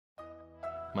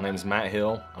My name is Matt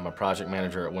Hill. I'm a project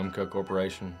manager at WIMCO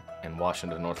Corporation in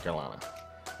Washington, North Carolina.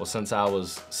 Well, since I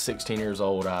was 16 years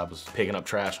old, I was picking up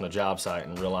trash on a job site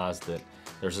and realized that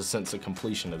there's a sense of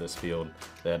completion to this field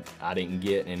that I didn't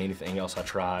get in anything else I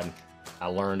tried. I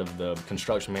learned of the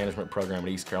construction management program at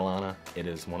East Carolina. It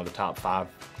is one of the top 5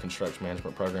 construction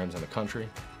management programs in the country.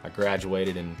 I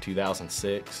graduated in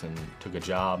 2006 and took a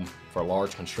job for a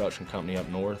large construction company up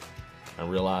north. I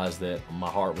realized that my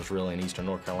heart was really in Eastern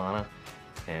North Carolina,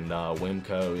 and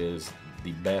WIMCO is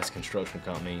the best construction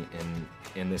company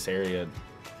in this area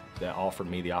that offered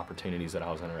me the opportunities that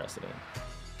I was interested in.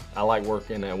 I like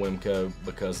working at WIMCO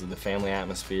because of the family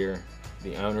atmosphere.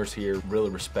 The owners here really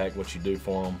respect what you do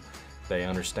for them. They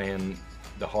understand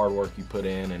the hard work you put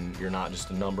in, and you're not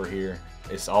just a number here.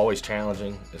 It's always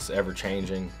challenging, it's ever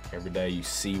changing. Every day you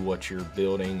see what you're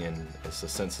building, and it's a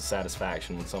sense of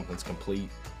satisfaction when something's complete.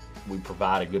 We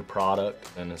provide a good product,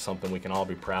 and it's something we can all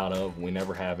be proud of. We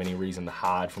never have any reason to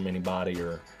hide from anybody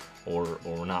or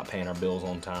we're not paying our bills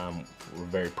on time. We're a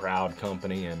very proud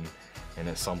company, and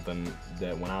it's something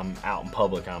that when I'm out in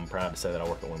public, I'm proud to say that I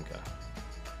work at WIMCO.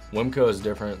 WIMCO is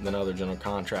different than other general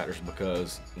contractors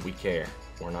because we care.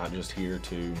 We're not just here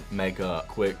to make a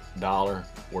quick dollar.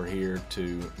 We're here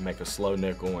to make a slow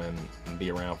nickel and be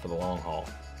around for the long haul.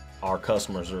 Our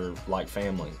customers are like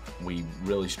family. We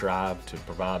really strive to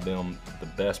provide them the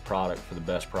best product for the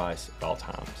best price at all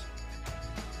times.